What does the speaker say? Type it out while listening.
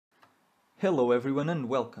Hello everyone and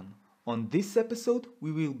welcome. On this episode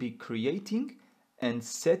we will be creating and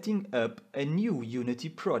setting up a new Unity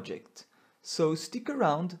project. So stick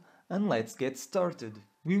around and let's get started.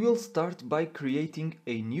 We will start by creating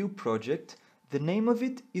a new project. The name of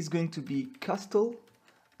it is going to be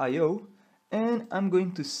Castle.io and I'm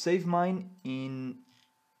going to save mine in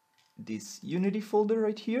this Unity folder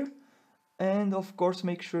right here, and of course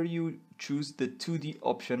make sure you choose the 2D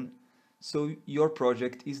option so your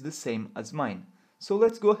project is the same as mine. So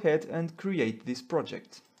let's go ahead and create this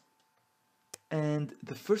project. And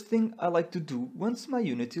the first thing I like to do once my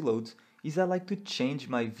Unity loads is I like to change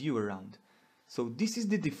my view around. So this is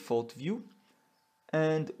the default view,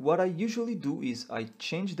 and what I usually do is I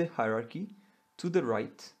change the hierarchy to the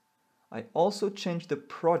right. I also change the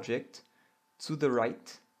project to the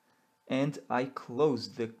right, and I close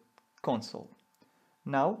the console.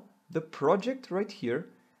 Now the project right here,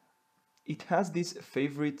 it has this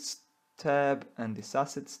favorites tab and this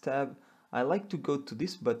assets tab. I like to go to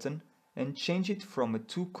this button and change it from a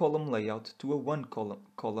 2-column layout to a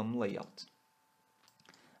 1-column layout.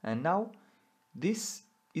 And now this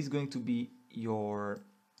is going to be your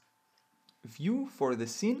view for the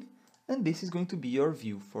scene, and this is going to be your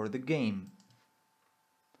view for the game.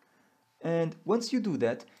 And once you do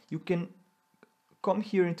that, you can come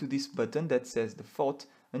here into this button that says default,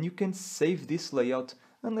 and you can save this layout.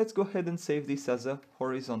 And let's go ahead and save this as a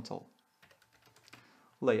horizontal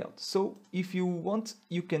layout. So if you want,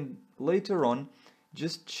 you can later on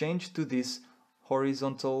just change to this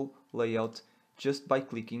horizontal layout just by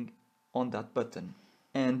clicking on that button.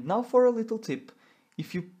 And now for a little tip: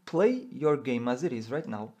 if you play your game as it is right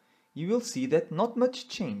now, you will see that not much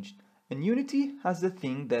changed. And Unity has the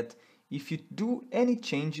thing that if you do any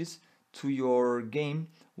changes to your game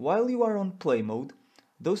while you are on play mode,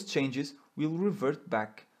 those changes will revert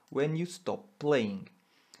back when you stop playing.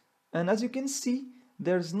 And as you can see,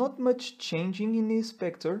 there's not much changing in the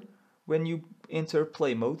inspector when you enter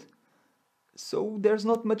play mode, so there's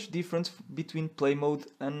not much difference between play mode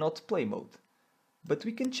and not play mode. But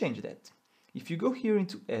we can change that. If you go here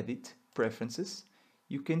into Edit, Preferences,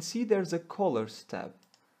 you can see there's a Colors tab.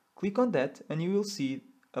 Click on that and you will see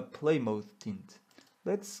a play mode tint.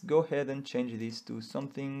 Let's go ahead and change this to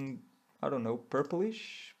something, I don't know,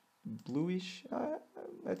 purplish, bluish.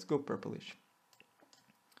 Let's go purplish.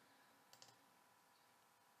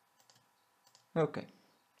 Okay.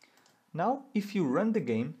 Now if you run the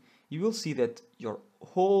game, you will see that your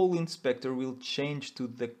whole inspector will change to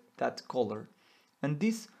that color, and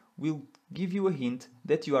this will give you a hint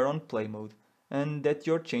that you are on play mode and that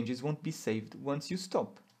your changes won't be saved once you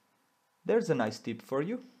stop. There's a nice tip for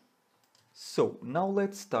you. So now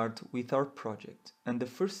let's start with our project, and the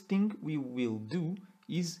first thing we will do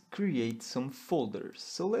is create some folders.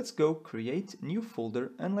 So let's go create new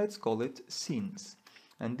folder and let's call it scenes,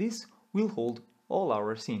 and this will hold all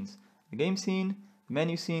our scenes: the game scene,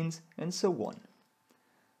 menu scenes, and so on.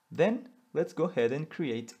 Then let's go ahead and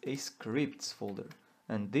create a scripts folder,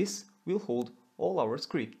 and this will hold all our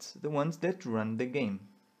scripts, the ones that run the game.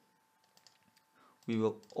 We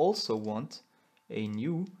will also want a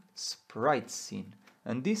new sprites scene,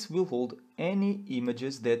 and this will hold any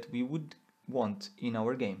images that we would want in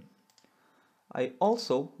our game. I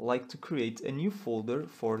also like to create a new folder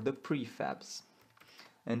for the prefabs.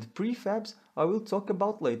 And prefabs I will talk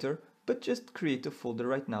about later, but just create a folder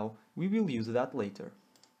right now, we will use that later.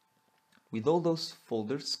 With all those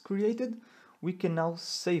folders created, we can now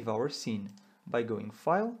save our scene by going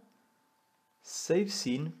File, Save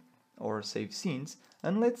Scene or Save Scenes,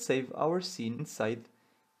 and let's save our scene inside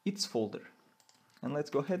its folder. And let's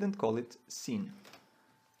go ahead and call it Scene.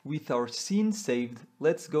 With our scene saved,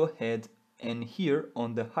 let's go ahead and here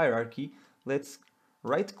on the hierarchy, let's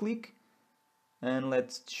right click and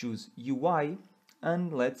let's choose UI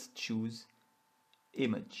and let's choose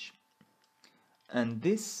Image. And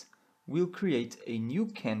this will create a new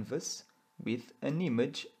canvas with an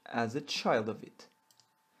image as a child of it.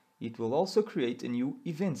 It will also create a new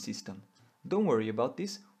event system. Don't worry about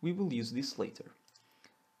this, we will use this later.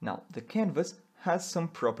 Now, the canvas has some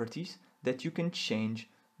properties that you can change,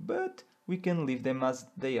 but we can leave them as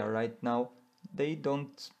they are right now. They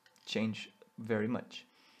don't change very much.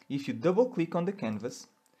 If you double click on the canvas,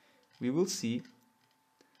 we will see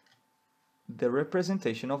the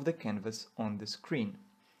representation of the canvas on the screen.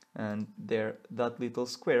 And there, that little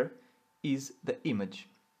square is the image.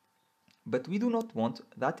 But we do not want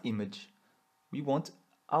that image. We want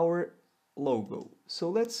our logo. So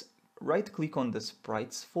let's right click on the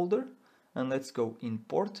sprites folder and let's go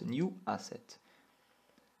import new asset.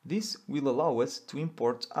 This will allow us to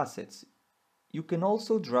import assets. You can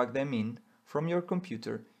also drag them in from your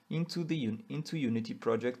computer into into Unity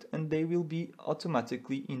project, and they will be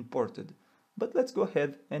automatically imported. But let's go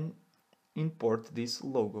ahead and import this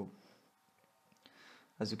logo.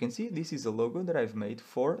 As you can see, this is a logo that I've made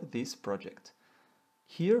for this project.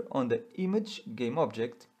 Here on the image game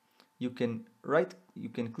object, you can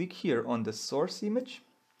click here on the source image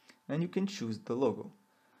and you can choose the logo.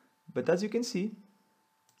 But as you can see,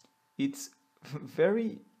 it's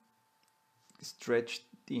very stretched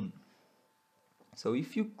in. So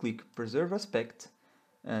if you click preserve aspect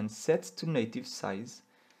and set to native size,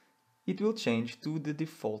 it will change to the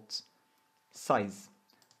default size.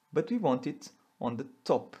 But we want it on the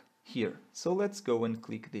top here. So let's go and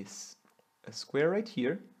click this a square right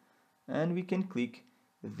here, and we can click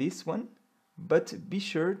this one, but be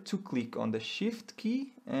sure to click on the shift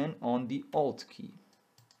key and on the alt key,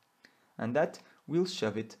 and that will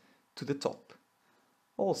shove it to the top.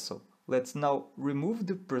 Also, let's now remove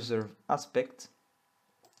the preserve aspect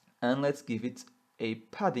and let's give it a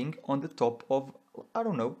padding on the top of, I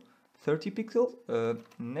don't know, 30 pixels,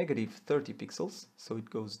 negative 30 pixels, so it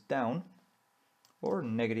goes down, or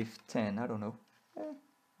negative 10, I don't know,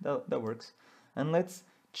 that works. And let's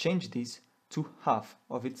change this to half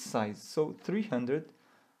of its size, so 300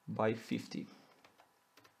 by 50.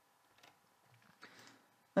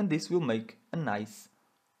 And this will make a nice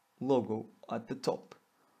logo at the top.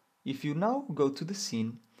 If you now go to the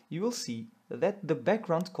scene, you will see that the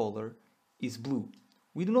background color is blue.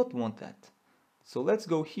 We do not want that. So let's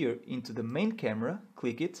go here into the main camera,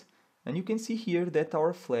 click it, and you can see here that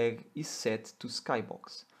our flag is set to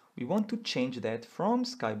skybox. We want to change that from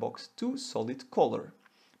skybox to solid color,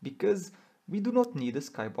 because we do not need a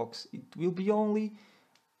skybox. It will be only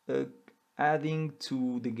adding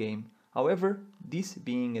to the game. However, this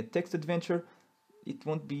being a text adventure, it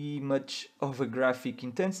won't be much of a graphic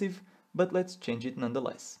intensive, but let's change it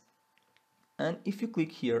nonetheless. And if you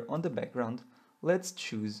click here on the background, let's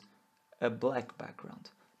choose a black background.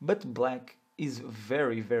 But black is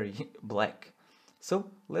very, very black.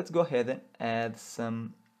 So let's go ahead and add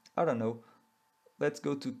some, I don't know, let's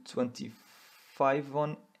go to 25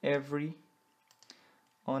 on everyone.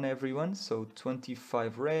 So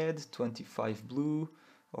 25 red, 25 blue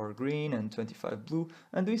or green, and 25 blue,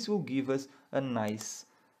 and this will give us a nice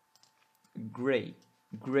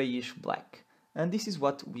grayish black, and this is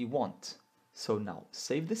what we want. So now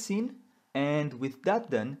save the scene, and with that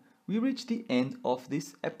done, we reach the end of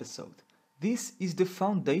this episode. This is the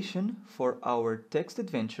foundation for our text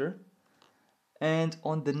adventure, and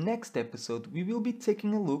on the next episode we will be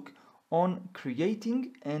taking a look on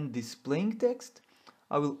creating and displaying text.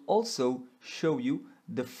 I will also show you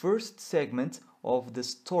the first segment of the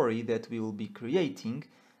story that we will be creating,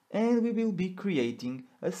 and we will be creating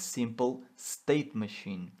a simple state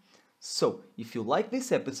machine. So if you like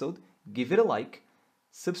this episode, give it a like,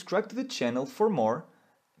 subscribe to the channel for more,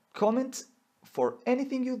 comment for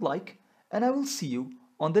anything you'd like, and I will see you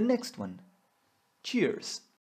on the next one. Cheers!